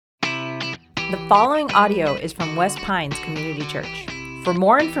The following audio is from West Pines Community Church. For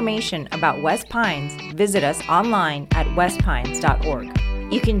more information about West Pines, visit us online at westpines.org.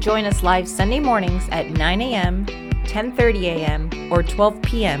 You can join us live Sunday mornings at 9 a.m., 10:30 a.m., or 12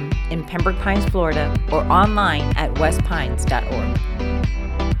 p.m. in Pembroke Pines, Florida, or online at westpines.org.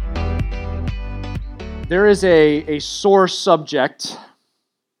 There is a sore subject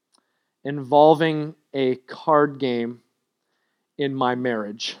involving a card game in my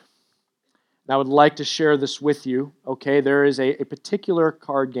marriage. And I would like to share this with you, okay? There is a particular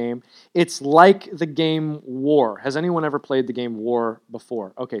card game. It's like the game War. Has anyone ever played the game War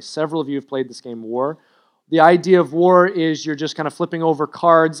before? Okay, several of you have played this game War. The idea of War is you're just kind of flipping over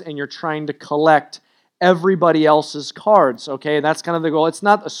cards and you're trying to collect everybody else's cards, okay? That's kind of the goal. It's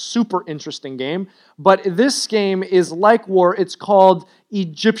not a super interesting game, but this game is like War. It's called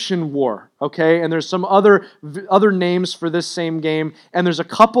Egyptian War, okay? And there's some other names for this same game, and there's a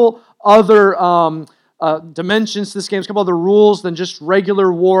couple other dimensions to this game, there's a couple other rules than just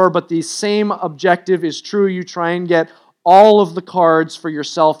regular war, but the same objective is true. You try and get all of the cards for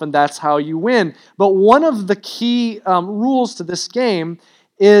yourself, and that's how you win. But one of the key rules to this game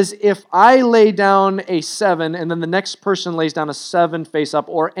is if I lay down a 7 and then the next person lays down a 7 face up,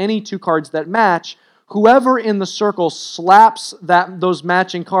 or any two cards that match, whoever in the circle slaps those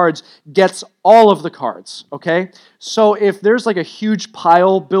matching cards gets all of the cards, okay? So if there's like a huge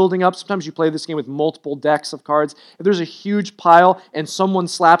pile building up, sometimes you play this game with multiple decks of cards. If there's a huge pile and someone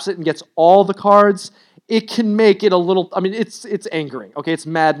slaps it and gets all the cards, it can make it a little, it's angering, okay? It's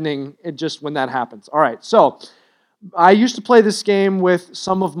maddening just when that happens. All right, so I used to play this game with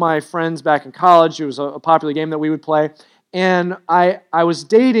some of my friends back in college. It was a popular game that we would play. And I was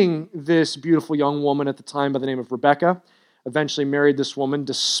dating this beautiful young woman at the time by the name of Rebecca. Eventually married this woman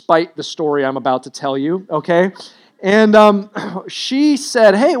despite the story I'm about to tell you, okay? And she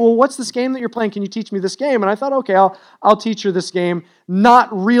said, hey, well, what's this game that you're playing? Can you teach me this game? And I thought, okay, I'll teach her this game, not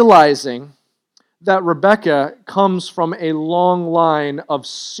realizing that Rebecca comes from a long line of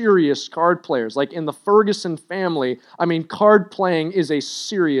serious card players. Like in the Ferguson family, card playing is a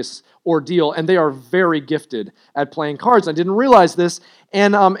serious ordeal, and they are very gifted at playing cards. I didn't realize this,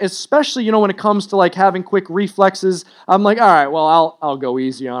 and especially, when it comes to like having quick reflexes, I'm like, all right, well, I'll go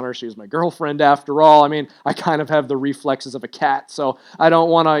easy on her. She's my girlfriend after all. I kind of have the reflexes of a cat, so I don't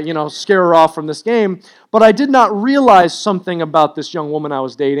want to, scare her off from this game. But I did not realize something about this young woman I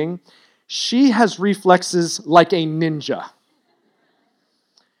was dating. She has reflexes like a ninja.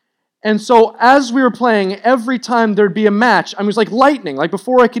 And so as we were playing, every time there'd be a match, it was like lightning. Like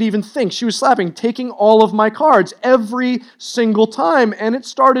before I could even think, she was slapping, taking all of my cards every single time. And it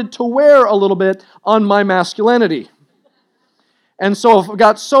started to wear a little bit on my masculinity. And so I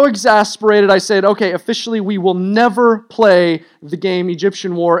got so exasperated, I said, okay, officially we will never play the game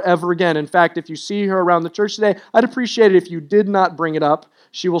Egyptian War ever again. In fact, if you see her around the church today, I'd appreciate it if you did not bring it up.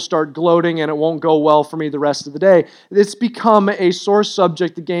 She will start gloating and it won't go well for me the rest of the day. It's become a sore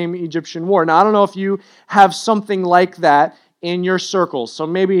subject, the game Egyptian War. Now, I don't know if you have something like that in your circles. So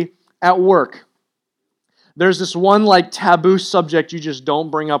maybe at work, there's this one like taboo subject you just don't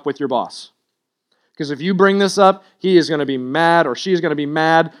bring up with your boss. Because if you bring this up, he is going to be mad or she is going to be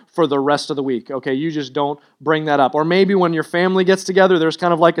mad for the rest of the week. Okay, you just don't bring that up. Or maybe when your family gets together, there's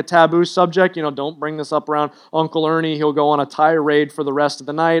kind of like a taboo subject. Don't bring this up around Uncle Ernie. He'll go on a tirade for the rest of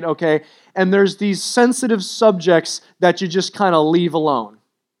the night. Okay, and there's these sensitive subjects that you just kind of leave alone.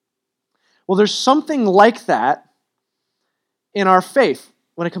 Well, there's something like that in our faith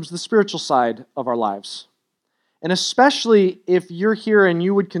when it comes to the spiritual side of our lives. And especially if you're here and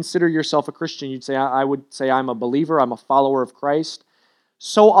you would consider yourself a Christian, you'd say, I would say I'm a believer, I'm a follower of Christ.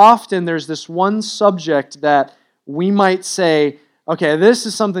 So often there's this one subject that we might say, okay, this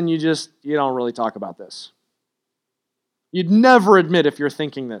is something you don't really talk about this. You'd never admit if you're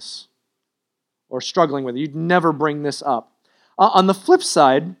thinking this or struggling with it. You'd never bring this up. On the flip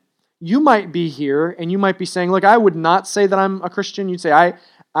side, you might be here and you might be saying, look, I would not say that I'm a Christian. You'd say,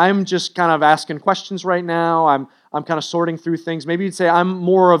 I'm just kind of asking questions right now. I'm kind of sorting through things. Maybe you'd say, I'm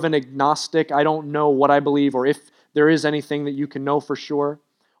more of an agnostic. I don't know what I believe or if there is anything that you can know for sure.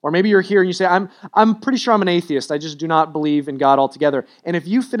 Or maybe you're here and you say, I'm pretty sure I'm an atheist. I just do not believe in God altogether. And if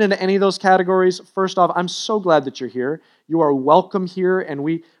you fit into any of those categories, first off, I'm so glad that you're here. You are welcome here, and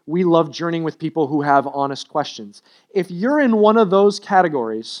we love journeying with people who have honest questions. If you're in one of those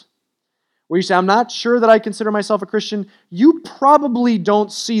categories, where you say, I'm not sure that I consider myself a Christian, you probably don't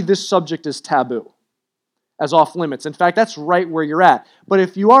see this subject as taboo, as off limits. In fact, that's right where you're at. But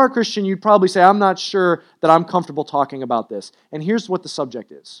if you are a Christian, you'd probably say, I'm not sure that I'm comfortable talking about this. And here's what the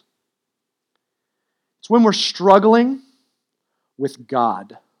subject is. It's when we're struggling with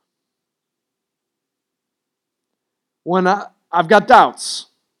God. when I've got doubts.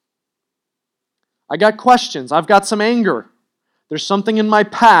 I got questions. I've got some anger. There's something in my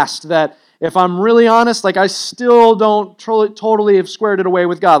past that, if I'm really honest, like I still don't totally have squared it away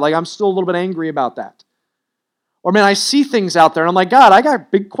with God. Like I'm still a little bit angry about that. Or man, I see things out there and I'm like, God, I got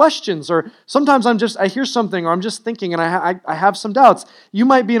big questions. Or sometimes I hear something or I'm just thinking and I have some doubts. You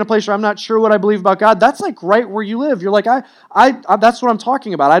might be in a place where I'm not sure what I believe about God. That's like right where you live. You're like, I that's what I'm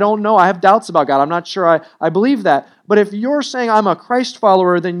talking about. I don't know. I have doubts about God. I'm not sure I believe that. But if you're saying I'm a Christ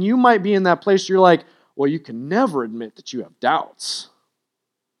follower, then you might be in that place where you're like, well, you can never admit that you have doubts.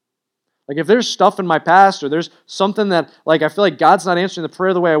 Like if there's stuff in my past or there's something that like I feel like God's not answering the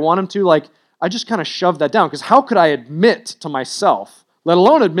prayer the way I want him to, like I just kind of shove that down, because how could I admit to myself, let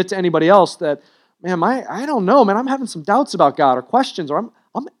alone admit to anybody else that, man, I don't know, man, I'm having some doubts about God or questions, or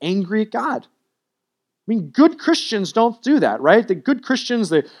I'm angry at God. I mean, good Christians don't do that, right? The good Christians,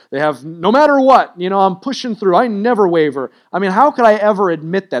 they have, no matter what, I'm pushing through. I never waver. I mean, how could I ever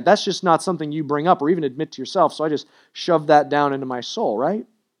admit that? That's just not something you bring up or even admit to yourself, so I just shove that down into my soul, right?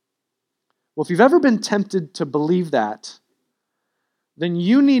 Well, if you've ever been tempted to believe that, then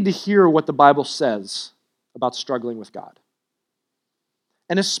you need to hear what the Bible says about struggling with God.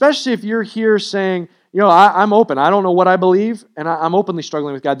 And especially if you're here saying, I'm open, I don't know what I believe, and I'm openly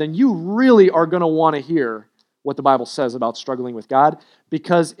struggling with God, then you really are going to want to hear what the Bible says about struggling with God,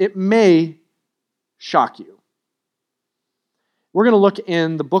 because it may shock you. We're going to look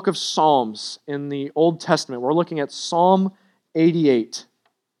in the book of Psalms in the Old Testament. We're looking at Psalm 88.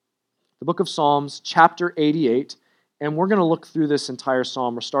 The book of Psalms, chapter 88. And we're going to look through this entire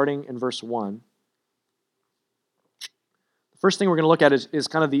psalm. We're starting in verse 1. The first thing we're going to look at is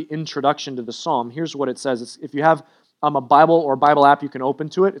kind of the introduction to the psalm. Here's what it says. If you have a Bible or Bible app, you can open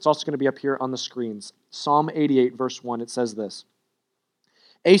to it. It's also going to be up here on the screens. Psalm 88, verse 1, it says this.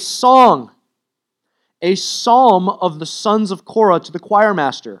 A psalm of the sons of Korah to the choir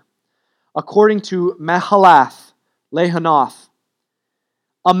master, according to Mahalath, Lehanoth.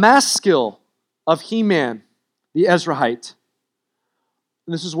 A maskil of Heman, the Ezrahite.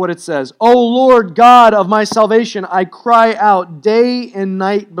 And this is what it says. O Lord God of my salvation, I cry out day and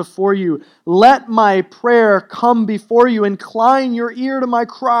night before you. Let my prayer come before you. Incline your ear to my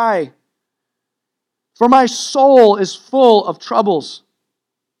cry. For my soul is full of troubles,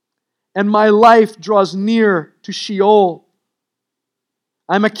 and my life draws near to Sheol.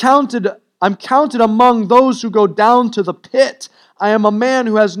 I'm counted among those who go down to the pit. I am a man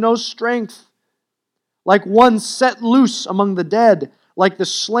who has no strength. Like one set loose among the dead, like the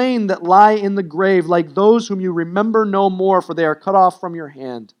slain that lie in the grave, like those whom you remember no more, for they are cut off from your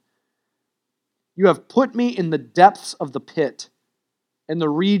hand. You have put me in the depths of the pit, in the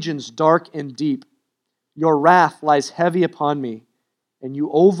regions dark and deep. Your wrath lies heavy upon me, and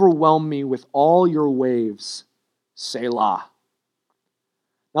you overwhelm me with all your waves. Selah.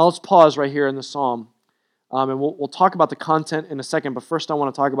 Now let's pause right here in the psalm. And we'll talk about the content in a second, but first I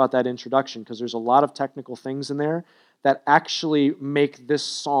want to talk about that introduction, because there's a lot of technical things in there that actually make this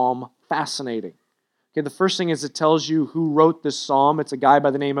psalm fascinating. Okay, the first thing is it tells you who wrote this psalm. It's a guy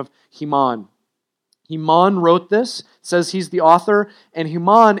by the name of Heman. Heman wrote this, it says he's the author, and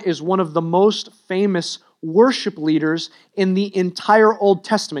Heman is one of the most famous worship leaders in the entire Old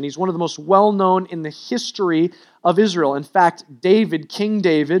Testament. He's one of the most well-known in the history of Israel. In fact, King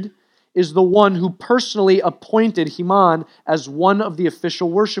David, is the one who personally appointed Heman as one of the official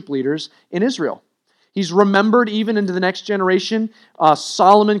worship leaders in Israel. He's remembered even into the next generation.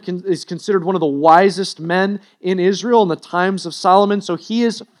 Solomon is considered one of the wisest men in Israel in the times of Solomon, so he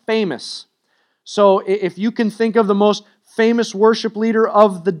is famous. So if you can think of the most famous worship leader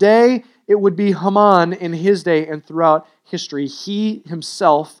of the day, it would be Heman in his day and throughout history. He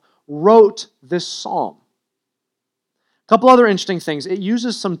himself wrote this psalm. A couple other interesting things. It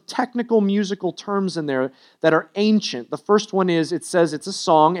uses some technical musical terms in there that are ancient. The first one is, it says it's a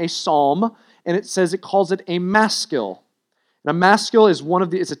song, a psalm, and it calls it a maskil. And a maskil is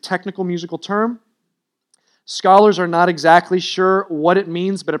it's a technical musical term. Scholars are not exactly sure what it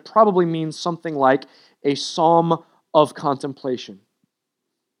means, but it probably means something like a psalm of contemplation.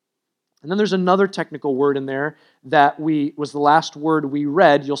 And then there's another technical word in there that was the last word we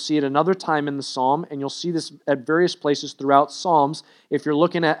read. You'll see it another time in the psalm, and you'll see this at various places throughout Psalms. If you're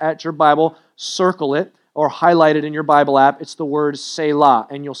looking at your Bible, circle it or highlight it in your Bible app. It's the word Selah,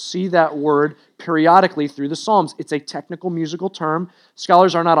 and you'll see that word periodically through the Psalms. It's a technical musical term.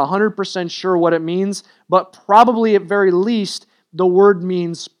 Scholars are not 100% sure what it means, but probably at very least, the word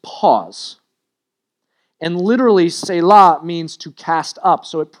means pause. And literally, Selah means to cast up.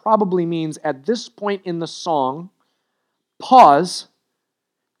 So it probably means at this point in the song, pause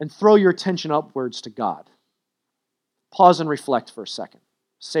and throw your attention upwards to God. Pause and reflect for a second.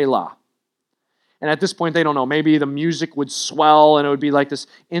 Selah. And at this point, they don't know. Maybe the music would swell and it would be like this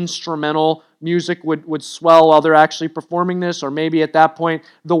instrumental music would swell while they're actually performing this. Or maybe at that point,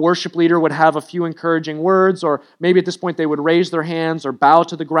 the worship leader would have a few encouraging words. Or maybe at this point, they would raise their hands or bow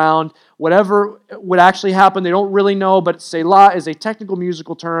to the ground. Whatever would actually happen, they don't really know. But Selah is a technical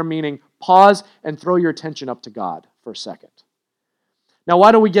musical term meaning pause and throw your attention up to God for a second. Now,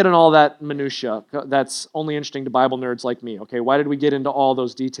 why do we get in all that minutia? That's only interesting to Bible nerds like me, okay? Why did we get into all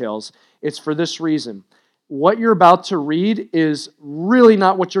those details? It's for this reason. What you're about to read is really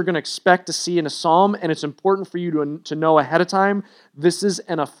not what you're going to expect to see in a psalm, and it's important for you to know ahead of time. This is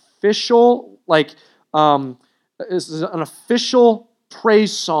an official,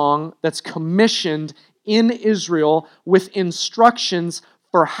 praise song that's commissioned in Israel with instructions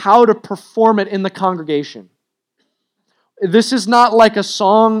for how to perform it in the congregation. This is not like a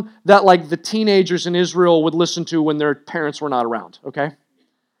song that like the teenagers in Israel would listen to when their parents were not around, okay?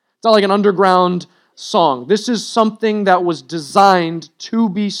 It's not like an underground song. This is something that was designed to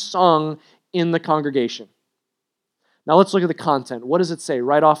be sung in the congregation. Now let's look at the content. What does it say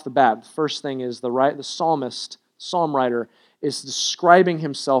right off the bat? The first thing is the psalmist, psalm writer, is describing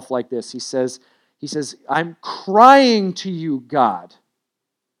himself like this. He says, I'm crying to you, God,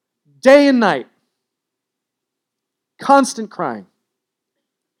 day and night. Constant crying.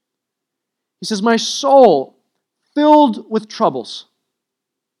 He says, my soul filled with troubles.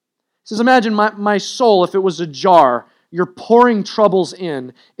 He says, imagine my soul, if it was a jar, you're pouring troubles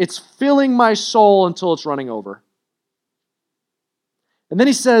in. It's filling my soul until it's running over. And then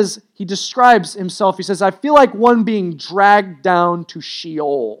he describes himself, he says, I feel like one being dragged down to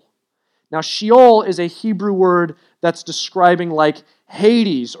Sheol. Now, Sheol is a Hebrew word that's describing like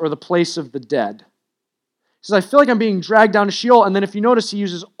Hades or the place of the dead. He says, I feel like I'm being dragged down to Sheol. And then if you notice, he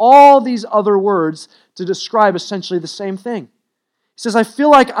uses all these other words to describe essentially the same thing. He says, I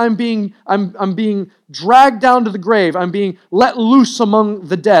feel like I'm being dragged down to the grave. I'm being let loose among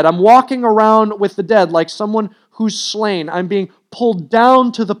the dead. I'm walking around with the dead like someone who's slain. I'm being pulled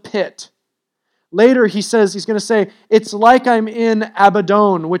down to the pit. Later, he says, he's going to say, it's like I'm in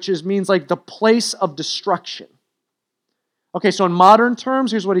Abaddon, which means like the place of destruction. Okay, so in modern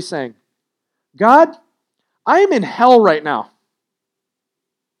terms, here's what he's saying. God, I am in hell right now.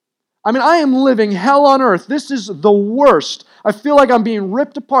 I mean, I am living hell on earth. This is the worst. I feel like I'm being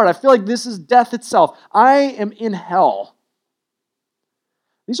ripped apart. I feel like this is death itself. I am in hell.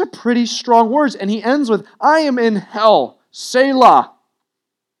 These are pretty strong words. And he ends with, I am in hell. Selah.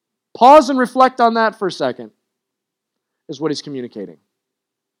 Pause and reflect on that for a second, is what he's communicating.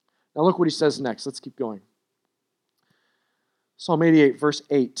 Now look what he says next. Let's keep going. Psalm 88, verse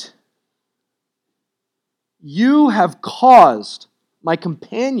 8. You have caused my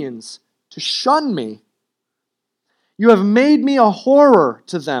companions to shun me. You have made me a horror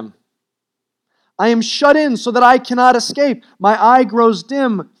to them. I am shut in so that I cannot escape. My eye grows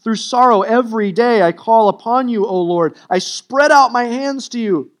dim through sorrow. Every day I call upon you, O Lord. I spread out my hands to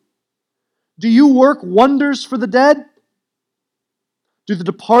you. Do you work wonders for the dead? Do the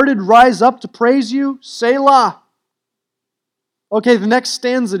departed rise up to praise you? Selah. Okay, the next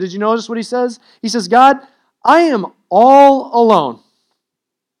stanza, did you notice what he says? He says, God, I am all alone.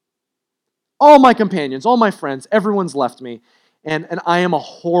 All my companions, all my friends, everyone's left me, and I am a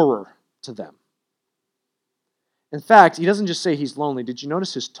horror to them. In fact, he doesn't just say he's lonely. Did you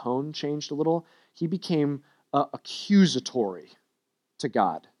notice his tone changed a little? He became accusatory to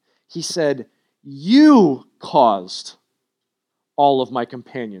God. He said, you caused all of my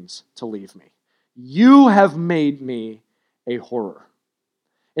companions to leave me. You have made me a horror.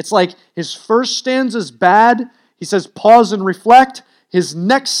 It's like his first stanza is bad. He says, pause and reflect. His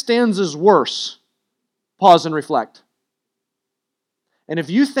next stanza is worse. Pause and reflect. And if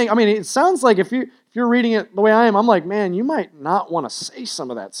you think, it sounds like if you're reading it the way I am, I'm like, man, you might not want to say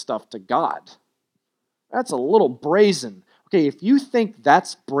some of that stuff to God. That's a little brazen. Okay, if you think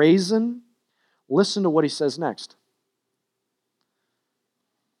that's brazen, listen to what he says next.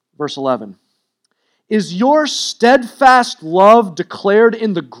 Verse 11. Is your steadfast love declared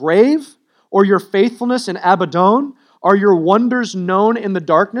in the grave, or your faithfulness in Abaddon? Are your wonders known in the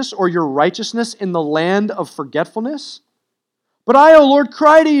darkness, or your righteousness in the land of forgetfulness? But I, O Lord,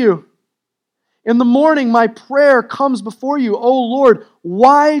 cry to you. In the morning my prayer comes before you. O Lord,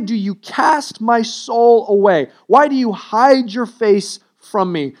 why do you cast my soul away? Why do you hide your face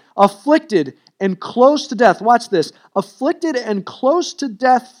from me? Afflicted and close to death. Watch this. Afflicted and close to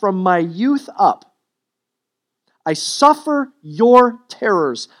death from my youth up. I suffer your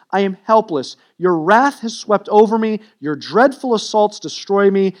terrors. I am helpless. Your wrath has swept over me. Your dreadful assaults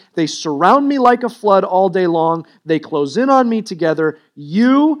destroy me. They surround me like a flood all day long. They close in on me together.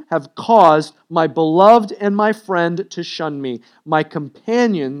 You have caused my beloved and my friend to shun me. My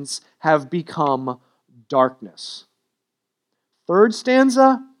companions have become darkness. Third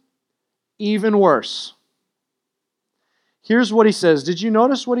stanza, even worse. Here's what he says. Did you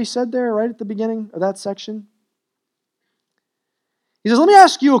notice what he said there right at the beginning of that section? He says, let me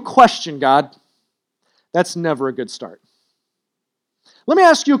ask you a question, God. That's never a good start. Let me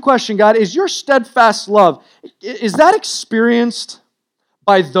ask you a question, God. Is your steadfast love, is that experienced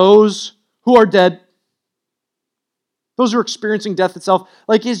by those who are dead? Those who are experiencing death itself?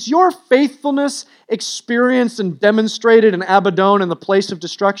 Like, is your faithfulness experienced and demonstrated in Abaddon, in the place of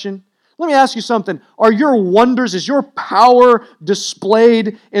destruction? Let me ask you something. Are your wonders, is your power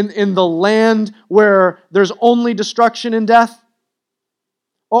displayed in the land where there's only destruction and death?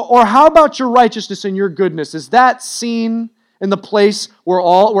 Or how about your righteousness and your goodness? Is that seen in the place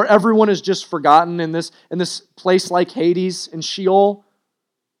where everyone is just forgotten, in this place like Hades and Sheol?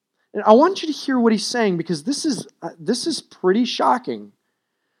 And I want you to hear what he's saying, because this is pretty shocking.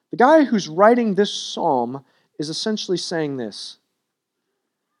 The guy who's writing this psalm is essentially saying this: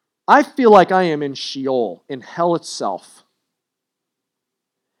 I feel like I am in Sheol, in hell itself.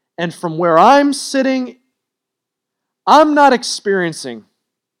 And from where I'm sitting, I'm not experiencing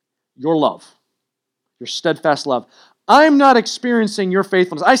your love, your steadfast love. I'm not experiencing your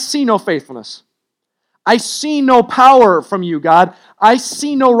faithfulness. I see no faithfulness. I see no power from you, God. I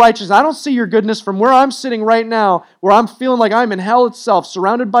see no righteousness. I don't see your goodness from where I'm sitting right now, where I'm feeling like I'm in hell itself,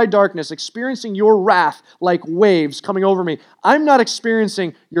 surrounded by darkness, experiencing your wrath like waves coming over me. I'm not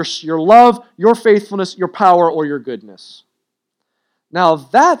experiencing your love, your faithfulness, your power, or your goodness. Now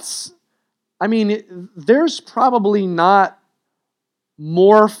there's probably not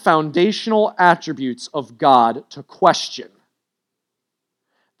more foundational attributes of God to question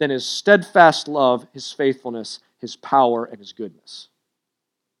than His steadfast love, His faithfulness, His power, and His goodness.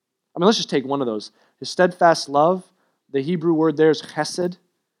 Let's just take one of those. His steadfast love, the Hebrew word there is chesed.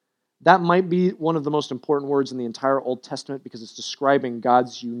 That might be one of the most important words in the entire Old Testament, because it's describing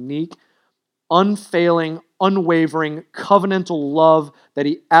God's unique, unfailing, unwavering, covenantal love that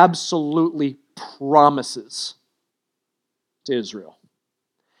He absolutely promises to Israel.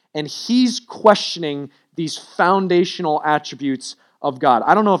 And He's questioning these foundational attributes of God.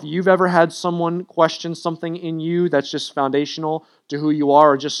 I don't know if you've ever had someone question something in you that's just foundational to who you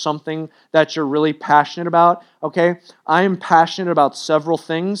are, or just something that you're really passionate about. Okay, I am passionate about several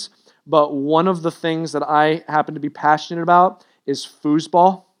things, but one of the things that I happen to be passionate about is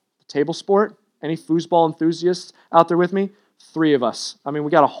foosball, the table sport. Any foosball enthusiasts out there with me? 3 of us. We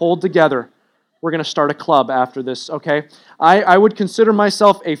got to hold together. We're going to start a club after this, okay? I would consider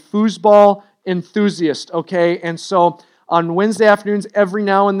myself a foosball enthusiast, okay? And so on Wednesday afternoons, every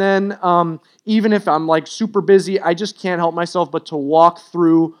now and then, even if I'm like super busy, I just can't help myself but to walk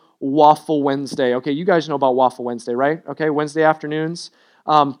through Waffle Wednesday. Okay, you guys know about Waffle Wednesday, right? Okay, Wednesday afternoons.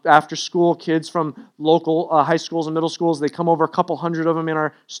 After school, kids from local high schools and middle schools, they come over, a couple hundred of them in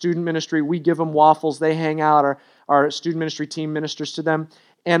our student ministry. We give them waffles. They hang out. Our student ministry team ministers to them.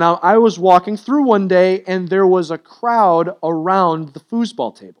 And I was walking through one day, and there was a crowd around the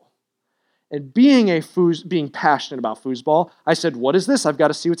foosball table. And being passionate about foosball, I said, what is this? I've got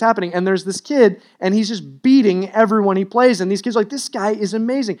to see what's happening. And there's this kid, and he's just beating everyone he plays. And these kids are like, this guy is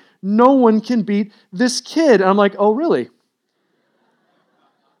amazing. No one can beat this kid. And I'm like, oh, really?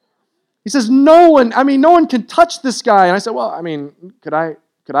 He says, no one can touch this guy. And I said, well, could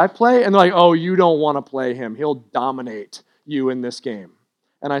I play? And they're like, oh, you don't want to play him. He'll dominate you in this game.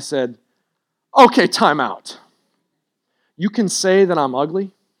 And I said, okay, time out. You can say that I'm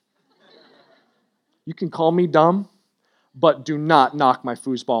ugly. You can call me dumb, but do not knock my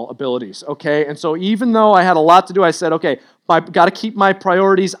foosball abilities, okay? And so even though I had a lot to do, I said, okay, I've got to keep my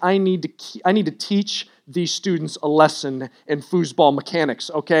priorities. I need to teach these students a lesson in foosball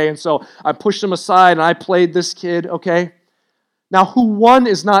mechanics, okay? And so I pushed them aside, and I played this kid, okay? Now, who won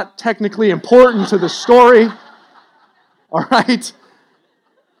is not technically important to the story, all right?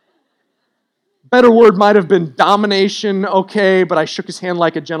 Better word might have been domination, okay, but I shook his hand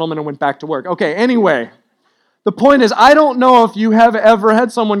like a gentleman and went back to work. Okay, anyway, the point is, I don't know if you have ever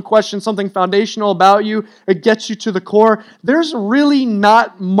had someone question something foundational about you. It gets you to the core. There's really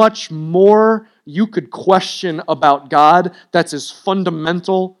not much more you could question about God that's as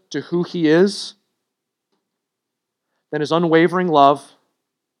fundamental to who He is than His unwavering love,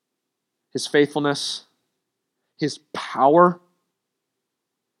 His faithfulness, His power.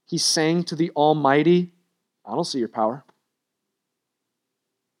 He's saying to the Almighty, I don't see your power.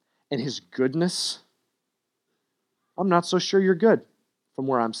 And his goodness, I'm not so sure you're good from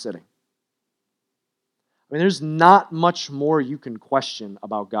where I'm sitting. I mean, there's not much more you can question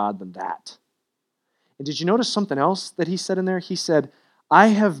about God than that. And did you notice something else that he said in there? He said, I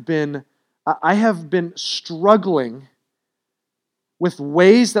have been struggling with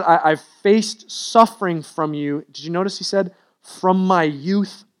ways that I've faced suffering from you. Did you notice he said, from my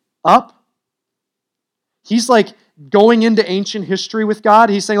youth up? He's like going into ancient history with God.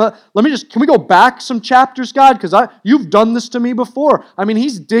 He's saying, can we go back some chapters, God? Because you've done this to me before. I mean,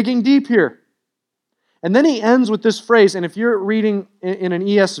 he's digging deep here. And then he ends with this phrase, and if you're reading in an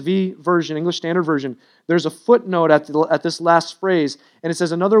ESV version, English Standard Version, there's a footnote at this last phrase, and it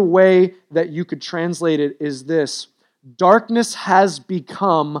says another way that you could translate it is this: darkness has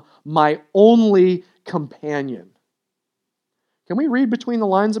become my only companion. Can we read between the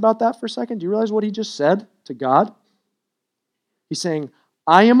lines about that for a second? Do you realize what he just said to God? He's saying,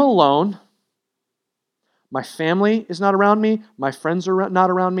 I am alone. My family is not around me. My friends are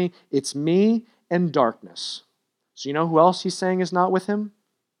not around me. It's me and darkness. So you know who else he's saying is not with him?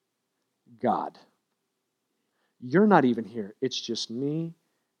 God. You're not even here. It's just me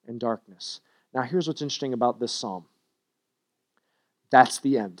and darkness. Now here's what's interesting about this psalm. That's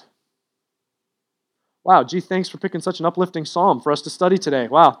the end. Wow, gee, thanks for picking such an uplifting psalm for us to study today.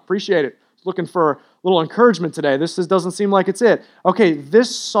 Wow, appreciate it. Looking for a little encouragement today. This doesn't seem like it's it. Okay,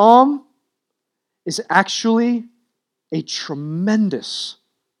 this psalm is actually a tremendous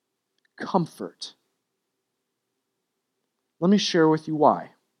comfort. Let me share with you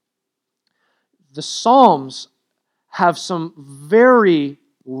why. The Psalms have some very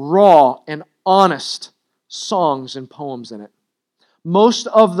raw and honest songs and poems in it. Most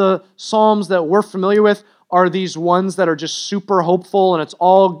of the Psalms that we're familiar with are these ones that are just super hopeful and it's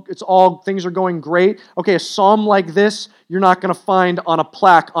all things are going great. Okay, a psalm like this, you're not going to find on a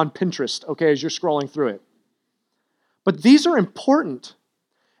plaque on Pinterest, okay, as you're scrolling through it. But these are important.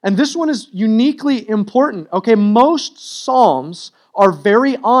 And this one is uniquely important. Okay, most Psalms are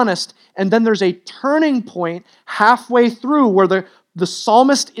very honest, and then there's a turning point halfway through where the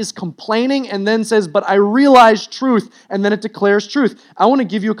psalmist is complaining and then says, but I realize truth, and then it declares truth. I want to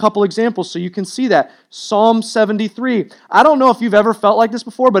give you a couple examples so you can see that. Psalm 73. I don't know if you've ever felt like this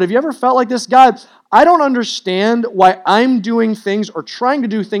before, but have you ever felt like this? God, I don't understand why I'm doing things or trying to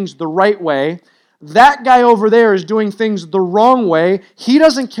do things the right way. That guy over there is doing things the wrong way. He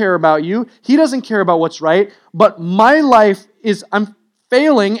doesn't care about you. He doesn't care about what's right. But my life is, I'm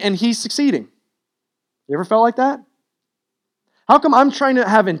failing and he's succeeding. You ever felt like that? How come I'm trying to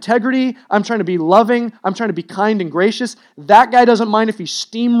have integrity? I'm trying to be loving. I'm trying to be kind and gracious. That guy doesn't mind if he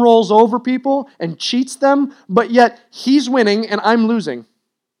steamrolls over people and cheats them, but yet he's winning and I'm losing.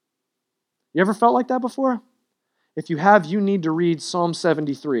 You ever felt like that before? If you have, you need to read Psalm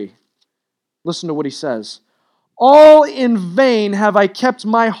 73. Listen to what he says. All in vain have I kept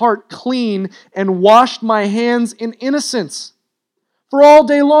my heart clean and washed my hands in innocence. For all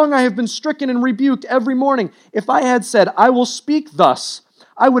day long I have been stricken and rebuked every morning. If I had said, I will speak thus,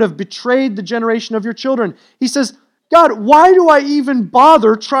 I would have betrayed the generation of your children. He says, God, why do I even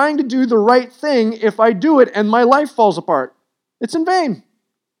bother trying to do the right thing if I do it and my life falls apart? It's in vain.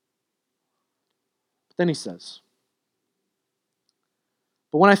 But then he says,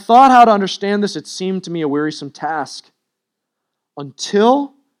 but when I thought how to understand this, it seemed to me a wearisome task.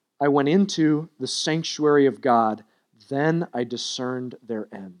 Until I went into the sanctuary of God, then I discerned their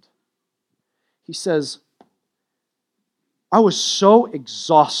end. He says, I was so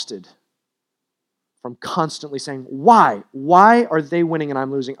exhausted from constantly saying, why? Why are they winning and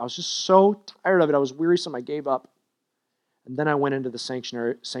I'm losing? I was just so tired of it. I was wearisome. I gave up. And then I went into the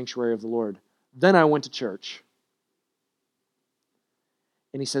sanctuary of the Lord. Then I went to church.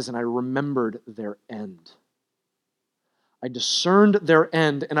 And he says, and I remembered their end. I discerned their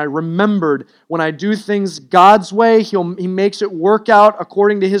end, and I remembered when I do things God's way, He makes it work out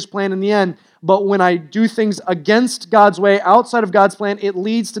according to His plan in the end. But when I do things against God's way, outside of God's plan, it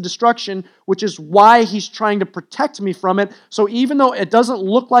leads to destruction, which is why He's trying to protect me from it. So even though it doesn't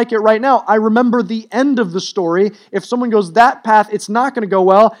look like it right now, I remember the end of the story. If someone goes that path, it's not going to go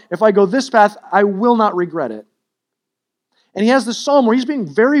well. If I go this path, I will not regret it. And he has this psalm where he's being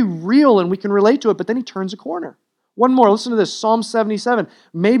very real and we can relate to it, but then he turns a corner. One more, listen to this, Psalm 77.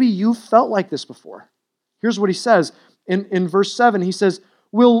 Maybe you felt like this before. Here's what he says. In verse 7, he says,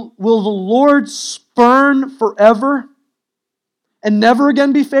 Will the Lord spurn forever and never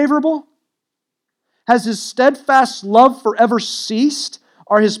again be favorable? Has His steadfast love forever ceased?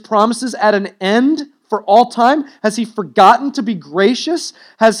 Are His promises at an end for all time? Has he forgotten to be gracious?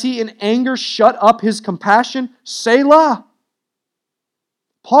 Has he in anger shut up his compassion? Selah.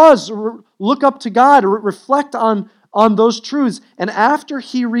 Pause, look up to God, reflect on those truths. And after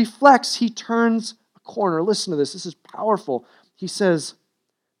he reflects, he turns a corner. Listen to this. This is powerful. He says,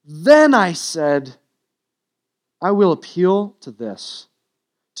 "Then I said, I will appeal to this,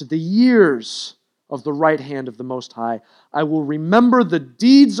 to the years of the right hand of the Most High. I will remember the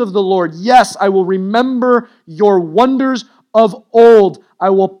deeds of the Lord. Yes, I will remember your wonders of old. I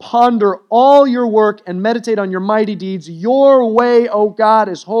will ponder all your work and meditate on your mighty deeds. Your way, O God,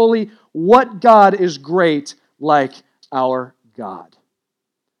 is holy. What God is great like our God?"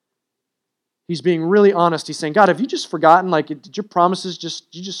 He's being really honest. He's saying, God, have you just forgotten? Like, did your promises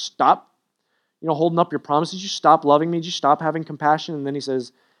you just stop, holding up your promises? Did you stop loving me? Did you stop having compassion? And then he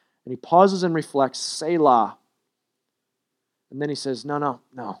says, and he pauses and reflects, Selah. And then he says, no.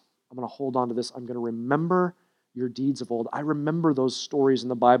 I'm going to hold on to this. I'm going to remember your deeds of old. I remember those stories in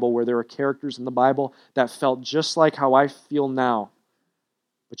the Bible where there are characters in the Bible that felt just like how I feel now,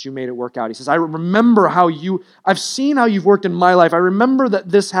 but you made it work out. He says, I remember I've seen how you've worked in my life. I remember that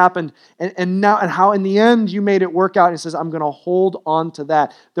this happened and how in the end you made it work out. And he says, I'm going to hold on to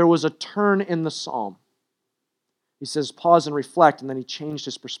that. There was a turn in the psalm. He says, pause and reflect, and then he changed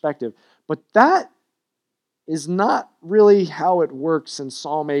his perspective. But that is not really how it works in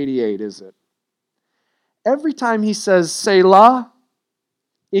Psalm 88, is it? Every time he says Selah,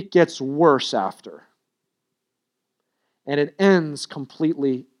 it gets worse after. And it ends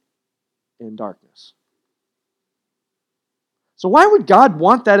completely in darkness. So why would God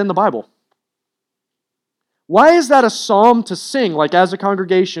want that in the Bible? Why is that a psalm to sing, like as a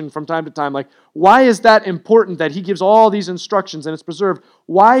congregation from time to time? Like, why is that important that he gives all these instructions and it's preserved?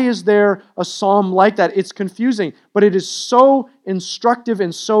 Why is there a psalm like that? It's confusing, but it is so instructive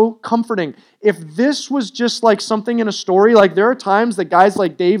and so comforting. If this was just like something in a story, like there are times that guys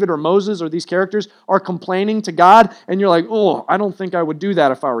like David or Moses or these characters are complaining to God, and you're like, oh, I don't think I would do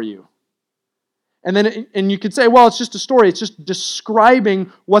that if I were you. And you could say, well, it's just a story. It's just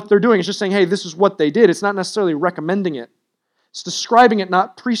describing what they're doing. It's just saying, hey, this is what they did. It's not necessarily recommending it. It's describing it,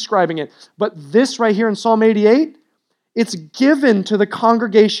 not prescribing it. But this right here in Psalm 88, it's given to the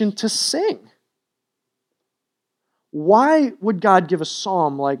congregation to sing. Why would God give a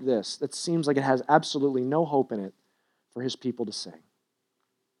psalm like this that seems like it has absolutely no hope in it for his people to sing?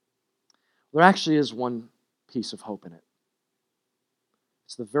 There actually is one piece of hope in it.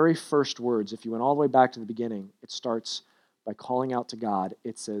 It's the very first words. If you went all the way back to the beginning, it starts by calling out to God.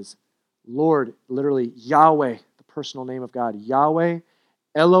 It says, Lord, literally Yahweh, the personal name of God, Yahweh,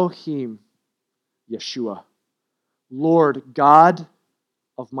 Elohim, Yeshua, Lord, God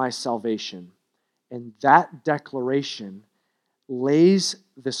of my salvation. And that declaration lays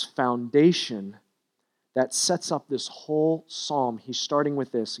this foundation that sets up this whole psalm. He's starting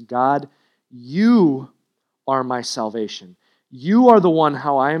with this, God, you are my salvation. You are the one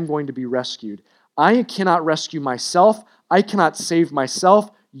how I am going to be rescued. I cannot rescue myself. I cannot save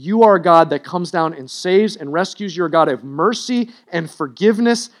myself. You are a God that comes down and saves and rescues. You're a God of mercy and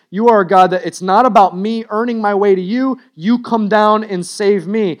forgiveness. You are a God that it's not about me earning my way to you. You come down and save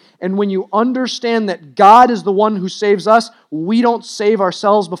me. And when you understand that God is the one who saves us, we don't save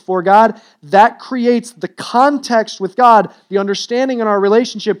ourselves before God, that creates the context with God, the understanding in our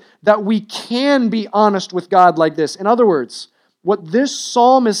relationship that we can be honest with God like this. In other words, what this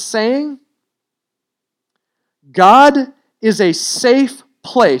psalm is saying, God is a safe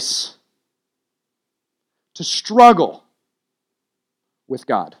place to struggle with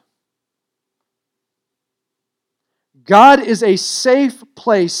God. God is a safe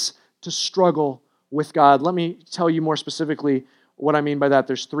place to struggle with God. Let me tell you more specifically what I mean by that.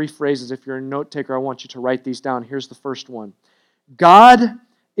 There's 3 phrases. If you're a note taker, I want you to write these down. Here's the first one. God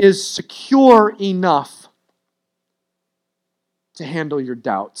is secure enough to handle your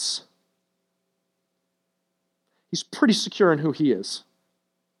doubts. He's pretty secure in who he is.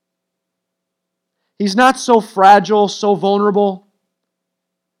 He's not so fragile, so vulnerable,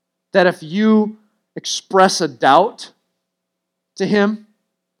 that if you express a doubt to him,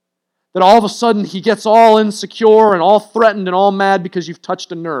 that all of a sudden he gets all insecure and all threatened and all mad because you've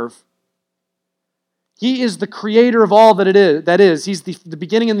touched a nerve. He is the creator of all that is. He's the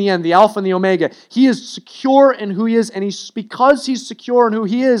beginning and the end, the Alpha and the Omega. He is secure in who he is, and because he's secure in who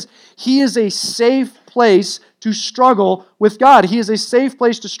he is a safe place to struggle with God. He is a safe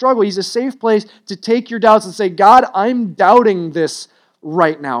place to struggle. He's a safe place to take your doubts and say, God, I'm doubting this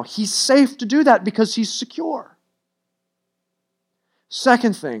right now. He's safe to do that because he's secure.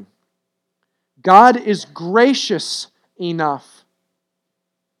 Second thing, God is gracious enough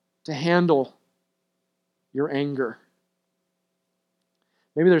to handle your anger.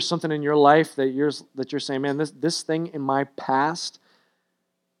 Maybe there's something in your life that you're saying, man, this thing in my past,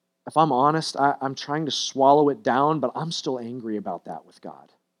 if I'm honest, I'm trying to swallow it down, but I'm still angry about that with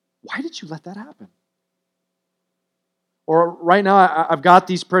God. Why did you let that happen? Or right now, I've got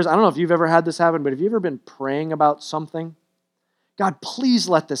these prayers. I don't know if you've ever had this happen, but have you ever been praying about something? God, please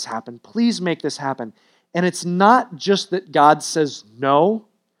let this happen. Please make this happen. And it's not just that God says no,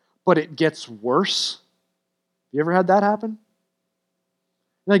 but it gets worse. You ever had that happen?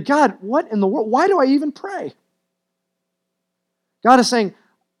 You're like, God, what in the world? Why do I even pray? God is saying,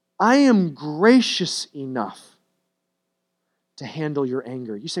 I am gracious enough to handle your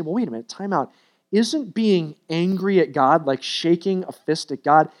anger. You say, well, wait a minute, time out. Isn't being angry at God, like shaking a fist at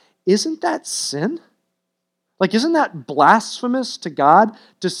God, isn't that sin? Like, isn't that blasphemous to God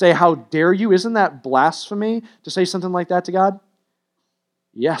to say, how dare you? Isn't that blasphemy to say something like that to God?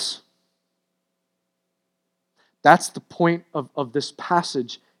 Yes. That's the point of this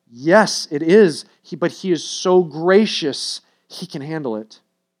passage. Yes, it is. But He is so gracious, He can handle it.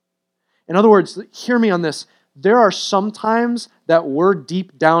 In other words, hear me on this. There are some times that we're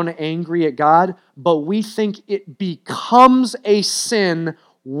deep down angry at God, but we think it becomes a sin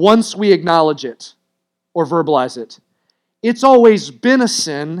once we acknowledge it or verbalize it. It's always been a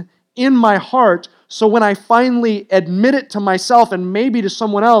sin in my heart, so when I finally admit it to myself and maybe to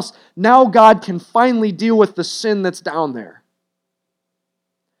someone else, now God can finally deal with the sin that's down there.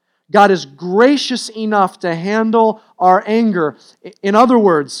 God is gracious enough to handle our anger. In other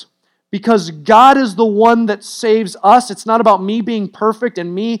words, because God is the one that saves us. It's not about me being perfect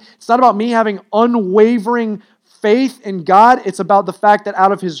and it's not about me having unwavering faith in God. It's about the fact that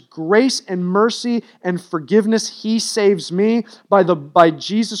out of His grace and mercy and forgiveness, He saves me. By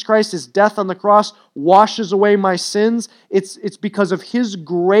Jesus Christ, His death on the cross washes away my sins. It's because of His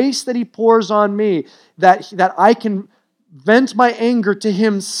grace that He pours on me that I can vent my anger to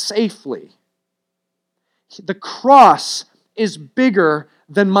Him safely. The cross is bigger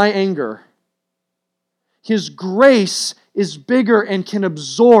than my anger. His grace is bigger and can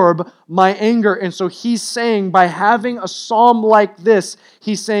absorb my anger. And so He's saying, by having a psalm like this,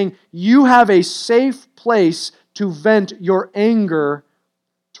 He's saying, you have a safe place to vent your anger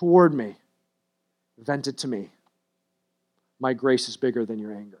toward me. Vent it to me. My grace is bigger than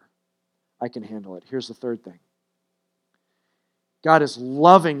your anger. I can handle it. Here's the third thing. God is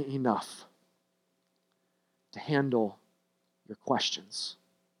loving enough to handle your questions.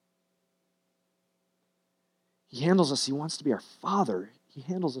 He handles us. He wants to be our Father. He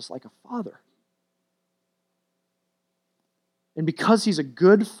handles us like a father. And because He's a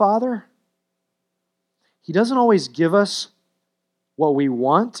good Father, He doesn't always give us what we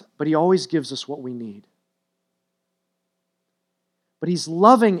want, but He always gives us what we need. But He's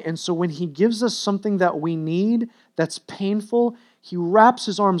loving, and so when He gives us something that we need that's painful, He wraps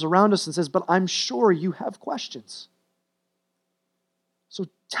His arms around us and says, but I'm sure you have questions. So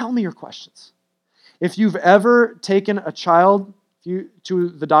tell me your questions. If you've ever taken a child to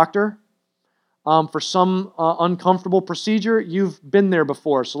the doctor for some uncomfortable procedure, you've been there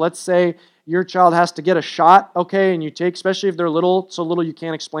before. So let's say your child has to get a shot, okay, and you take, especially if they're little, so little you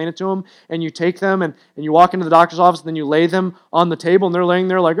can't explain it to them, and you take them and you walk into the doctor's office, and then you lay them on the table, and they're laying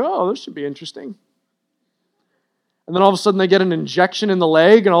there like, oh, this should be interesting. And then all of a sudden they get an injection in the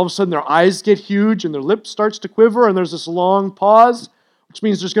leg, and all of a sudden their eyes get huge, and their lip starts to quiver, and there's this long pause, which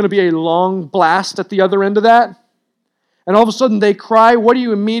means there's going to be a long blast at the other end of that. And all of a sudden they cry. What do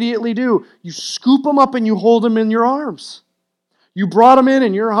you immediately do? You scoop them up and you hold them in your arms. You brought them in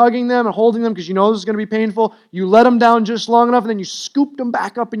and you're hugging them and holding them because you know this is going to be painful. You let them down just long enough and then you scoop them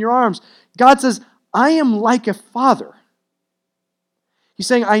back up in your arms. God says, I am like a father. He's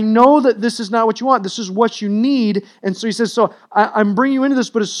saying, I know that this is not what you want. This is what you need. And so He says, so I'm bringing you into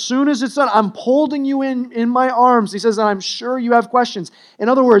this, but as soon as it's done, I'm holding you in my arms. He says, and I'm sure you have questions. In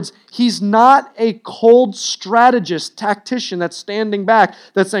other words, He's not a cold strategist, tactician that's standing back,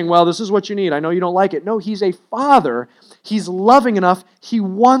 that's saying, well, this is what you need. I know you don't like it. No, He's a father. He's loving enough. He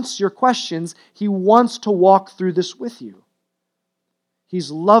wants your questions. He wants to walk through this with you.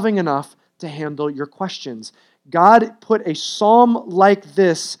 He's loving enough to handle your questions. God put a psalm like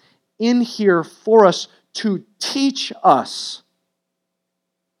this in here for us to teach us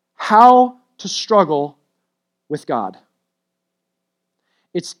how to struggle with God.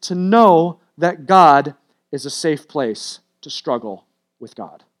 It's to know that God is a safe place to struggle with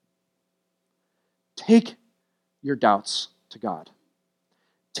God. Take your doubts to God.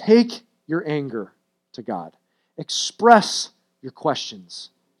 Take your anger to God. Express your questions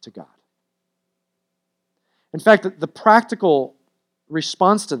to God. In fact, the practical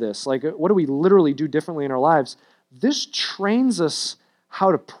response to this? Like, what do we literally do differently in our lives? This trains us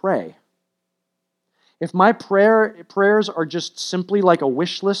how to pray. If my prayers are just simply like a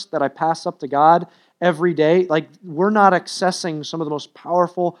wish list that I pass up to God every day, like we're not accessing some of the most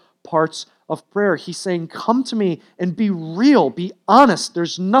powerful parts of prayer. He's saying, come to me and be real, be honest.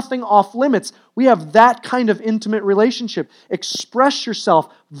 There's nothing off limits. We have that kind of intimate relationship. Express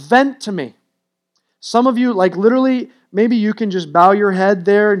yourself, vent to me. Some of you, like literally, maybe you can just bow your head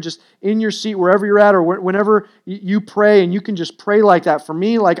there and just in your seat, wherever you're at, or whenever you pray, and you can just pray like that. For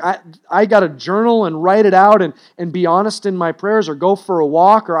me, like I got to journal and write it out and be honest in my prayers, or go for a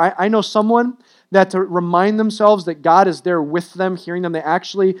walk. Or I know someone that to remind themselves that God is there with them, hearing them, they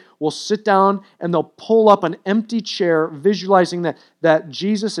actually will sit down and they'll pull up an empty chair, visualizing that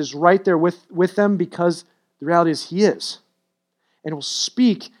Jesus is right there with them, because the reality is He is. And will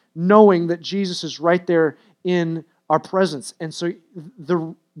speak knowing that Jesus is right there in our presence. And so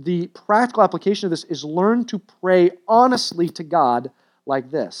the practical application of this is learn to pray honestly to God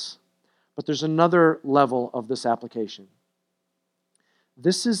like this. But there's another level of this application.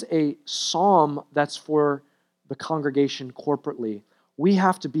 This is a psalm that's for the congregation corporately. We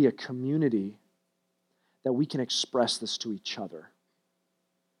have to be a community that we can express this to each other.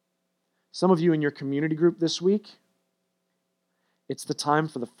 Some of you in your community group this week, it's the time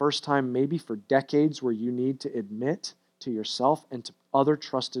for the first time, maybe for decades, where you need to admit to yourself and to other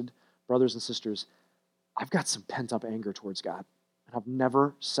trusted brothers and sisters, I've got some pent-up anger towards God, and I've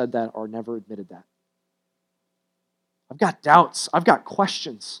never said that or never admitted that. I've got doubts. I've got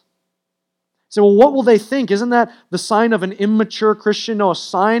questions. So, well, what will they think? Isn't that the sign of an immature Christian? No, a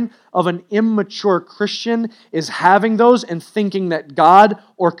sign of an immature Christian is having those and thinking that God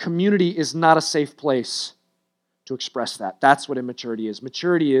or community is not a safe place to express that. That's what immaturity is.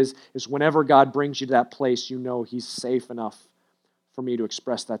 Maturity is whenever God brings you to that place, you know He's safe enough for me to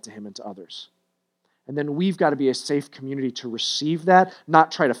express that to Him and to others. And then we've got to be a safe community to receive that,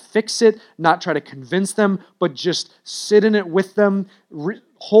 not try to fix it, not try to convince them, but just sit in it with them,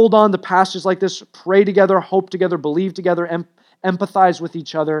 hold on to passages like this, pray together, hope together, believe together, empathize with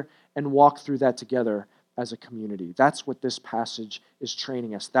each other, and walk through that together as a community. That's what this passage is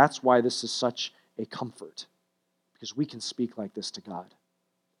training us. That's why this is such a comfort, because we can speak like this to God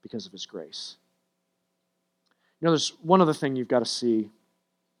because of His grace. You know, there's one other thing you've got to see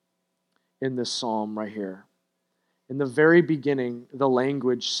in this psalm right here. In the very beginning, the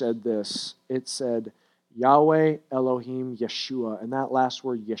language said this. It said, Yahweh Elohim Yeshua. And that last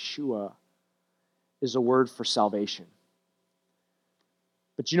word, Yeshua, is a word for salvation.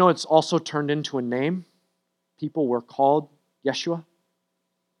 But you know, it's also turned into a name. People were called Yeshua.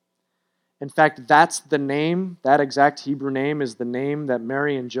 In fact, that's the name, that exact Hebrew name is the name that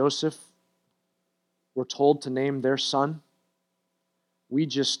Mary and Joseph were told to name their son. We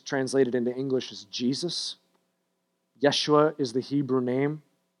just translated into English as Jesus. Yeshua is the Hebrew name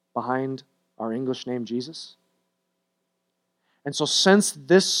behind our English name, Jesus. And so since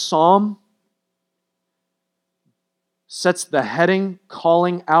this psalm sets the heading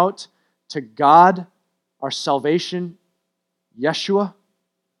calling out to God, our salvation, Yeshua,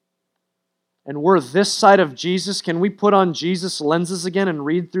 and we're this side of Jesus, can we put on Jesus lenses again and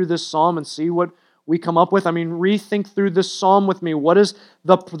read through this psalm and see what we come up with? I mean, rethink through this psalm with me. What is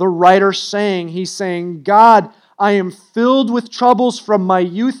the writer saying? He's saying, God, I am filled with troubles from my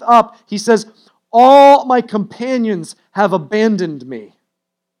youth up. He says, all my companions have abandoned me.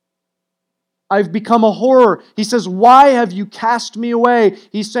 I've become a horror. He says, why have you cast me away?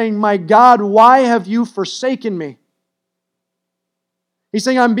 He's saying, my God, why have you forsaken me? He's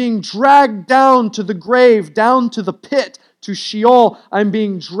saying, I'm being dragged down to the grave, down to the pit, to Sheol. I'm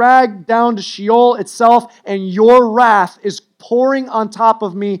being dragged down to Sheol itself, and your wrath is pouring on top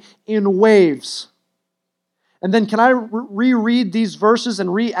of me in waves. And then can I reread these verses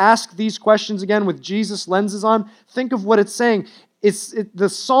and re-ask these questions again with Jesus lenses on? Think of what it's saying. The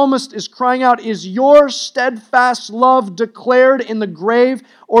psalmist is crying out, is your steadfast love declared in the grave,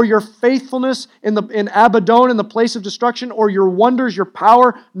 or your faithfulness in Abaddon, in the place of destruction, or your wonders, your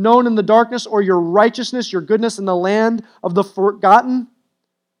power known in the darkness, or your righteousness, your goodness in the land of the forgotten?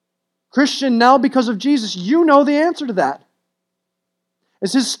 Christian, now because of Jesus, you know the answer to that.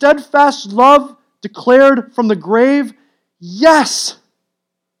 Is His steadfast love declared from the grave? Yes.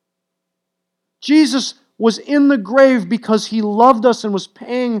 Jesus was in the grave because He loved us and was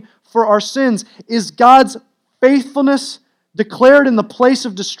paying for our sins. Is God's faithfulness declared in the place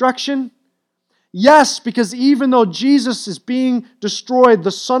of destruction? Yes, because even though Jesus is being destroyed,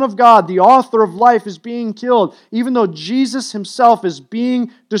 the Son of God, the author of life, is being killed, even though Jesus Himself is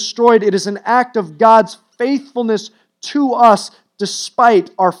being destroyed, it is an act of God's faithfulness to us,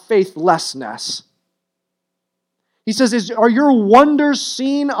 despite our faithlessness. He says, are your wonders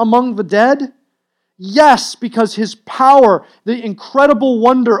seen among the dead? Yes, because his power, the incredible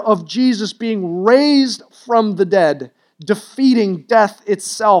wonder of Jesus being raised from the dead, defeating death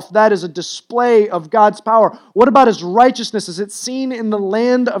itself, that is a display of God's power. What about his righteousness? Is it seen in the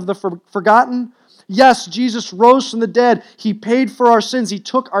land of the forgotten? Yes, Jesus rose from the dead. He paid for our sins. He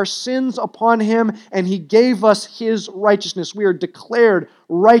took our sins upon him, and he gave us his righteousness. We are declared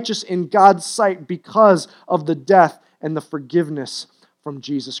righteous in God's sight because of the death and the forgiveness from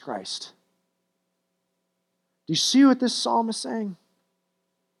Jesus Christ. Do you see what this psalm is saying?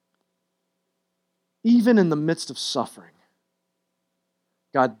 Even in the midst of suffering,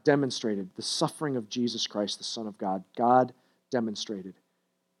 God demonstrated the suffering of Jesus Christ, the Son of God. God demonstrated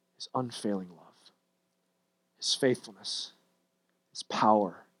his unfailing love, his faithfulness, his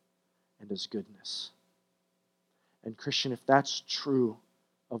power, and his goodness. And Christian, if that's true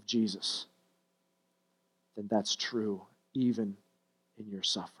of Jesus, then that's true even in your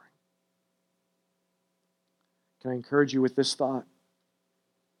suffering. Can I encourage you with this thought?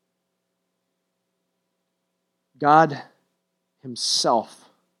 God himself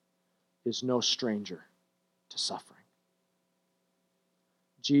is no stranger to suffering.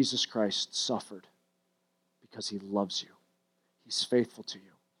 Jesus Christ suffered because he loves you. He's faithful to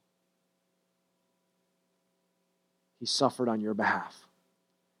you. He suffered on your behalf.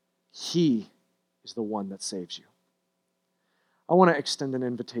 He is the one that saves you. I want to extend an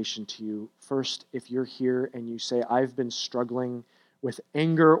invitation to you. First, if you're here and you say, I've been struggling with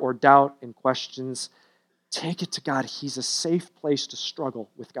anger or doubt and questions, take it to God. He's a safe place to struggle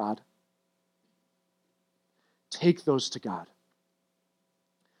with God. Take those to God.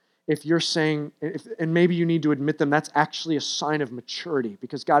 If you're saying, and maybe you need to admit them, that's actually a sign of maturity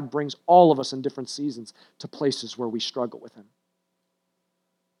because God brings all of us in different seasons to places where we struggle with him.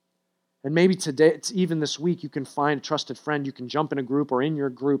 And maybe today, it's even this week, you can find a trusted friend, you can jump in a group or in your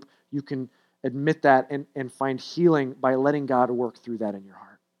group, you can admit that and find healing by letting God work through that in your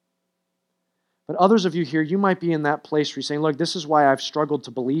heart. But others of you here, you might be in that place where you're saying, look, this is why I've struggled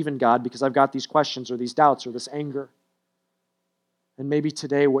to believe in God because I've got these questions or these doubts or this anger. And maybe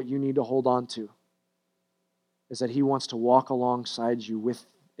today what you need to hold on to is that he wants to walk alongside you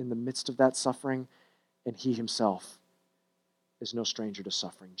in the midst of that suffering, and he himself is no stranger to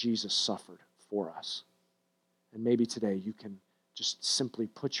suffering. Jesus suffered for us. And maybe today you can just simply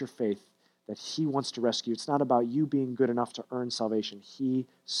put your faith that he wants to rescue. It's not about you being good enough to earn salvation. He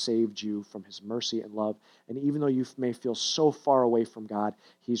saved you from his mercy and love. And even though you may feel so far away from God,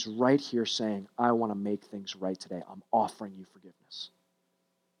 he's right here saying, I want to make things right today. I'm offering you forgiveness.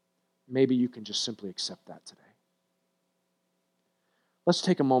 Maybe you can just simply accept that today. Let's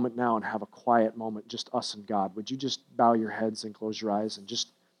take a moment now and have a quiet moment, just us and God. Would you just bow your heads and close your eyes and just,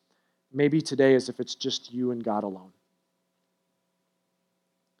 maybe today as if it's just you and God alone.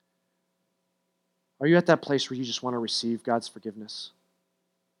 Are you at that place where you just want to receive God's forgiveness?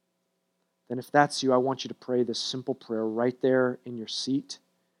 Then if that's you, I want you to pray this simple prayer right there in your seat,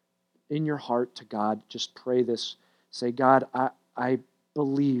 in your heart to God. Just pray this. Say, God, I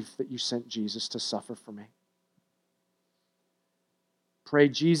believe that you sent Jesus to suffer for me. Pray,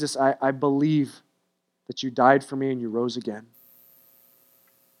 Jesus, I believe that you died for me and you rose again.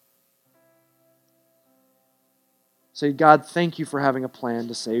 Say, God, thank you for having a plan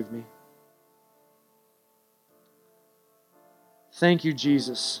to save me. Thank you,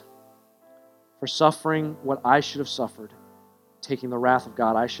 Jesus, for suffering what I should have suffered, taking the wrath of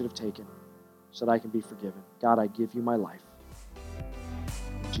God I should have taken so that I can be forgiven. God, I give you my life.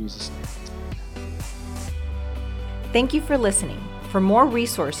 In Jesus' name. Thank you for listening. For more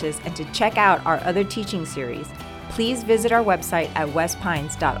resources and to check out our other teaching series, please visit our website at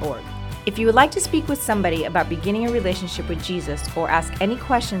westpines.org. If you would like to speak with somebody about beginning a relationship with Jesus or ask any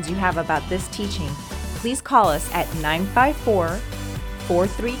questions you have about this teaching, please call us at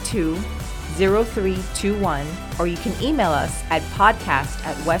 954-432-0321, or you can email us at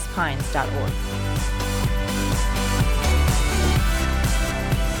podcast@westpines.org.